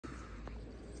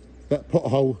That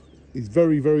pothole is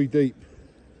very, very deep.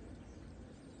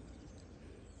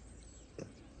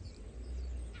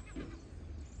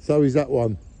 So is that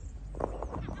one.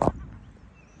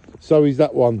 So is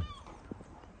that one.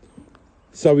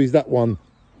 So is that one.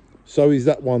 So is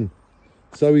that one.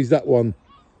 So is that one.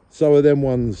 So are them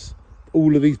ones.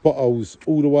 All of these potholes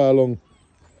all the way along.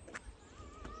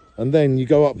 And then you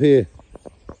go up here.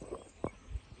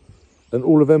 And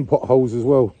all of them potholes as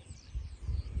well.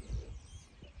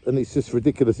 And it's just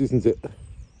ridiculous, isn't it?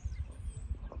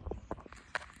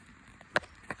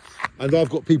 And I've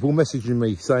got people messaging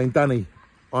me saying, Danny,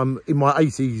 I'm in my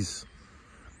 80s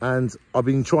and I've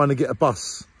been trying to get a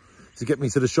bus to get me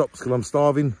to the shops because I'm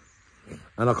starving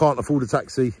and I can't afford a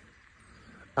taxi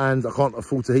and I can't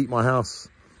afford to heat my house.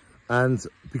 And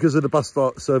because of the bus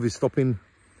service stopping,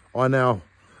 I now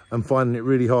am finding it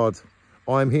really hard.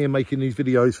 I'm here making these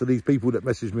videos for these people that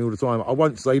message me all the time. I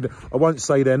won't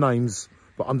say their names,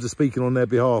 but I'm just speaking on their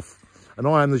behalf. And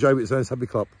I am the Jaywick Sounds Happy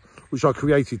Club, which I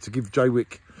created to give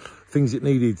Jaywick things it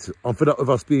needed. I'm fed up with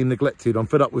us being neglected. I'm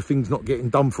fed up with things not getting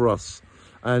done for us.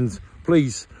 And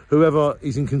please, whoever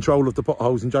is in control of the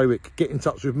potholes in Jaywick, get in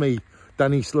touch with me,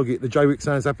 Danny Sloggett. The Jaywick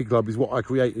Sounds Happy Club is what I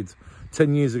created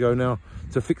 10 years ago now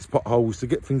to fix potholes, to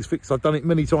get things fixed. I've done it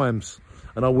many times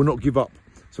and I will not give up.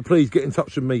 So please get in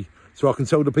touch with me so I can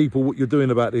tell the people what you're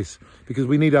doing about this, because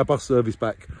we need our bus service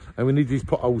back and we need these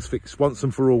potholes fixed once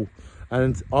and for all.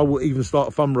 And I will even start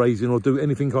a fundraising or do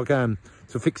anything I can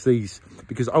to fix these,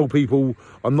 because old people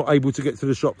are not able to get to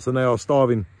the shops and they are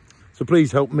starving. So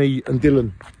please help me and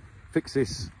Dylan fix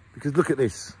this, because look at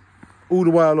this, all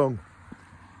the way along.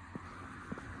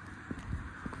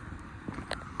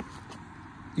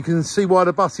 You can see why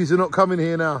the buses are not coming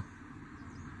here now.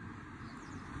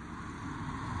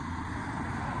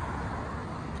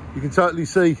 You can totally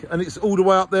see, and it's all the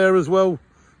way up there as well.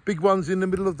 Big ones in the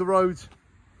middle of the road.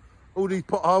 All these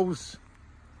potholes.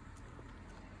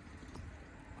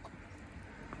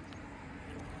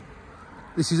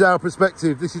 This is our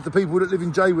perspective. This is the people that live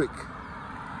in Jaywick.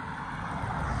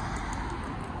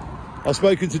 I've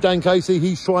spoken to Dan Casey.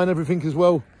 He's trying everything as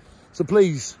well. So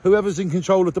please, whoever's in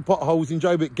control of the potholes in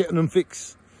Jaywick, getting them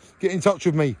fixed, get in touch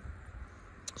with me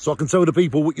so I can tell the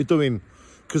people what you're doing.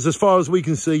 Because as far as we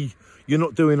can see, you're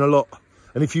not doing a lot.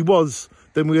 And if you was,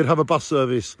 then we would have a bus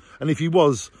service. And if you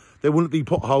was, there wouldn't be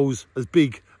potholes as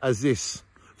big as this.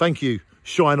 Thank you.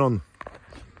 Shine on.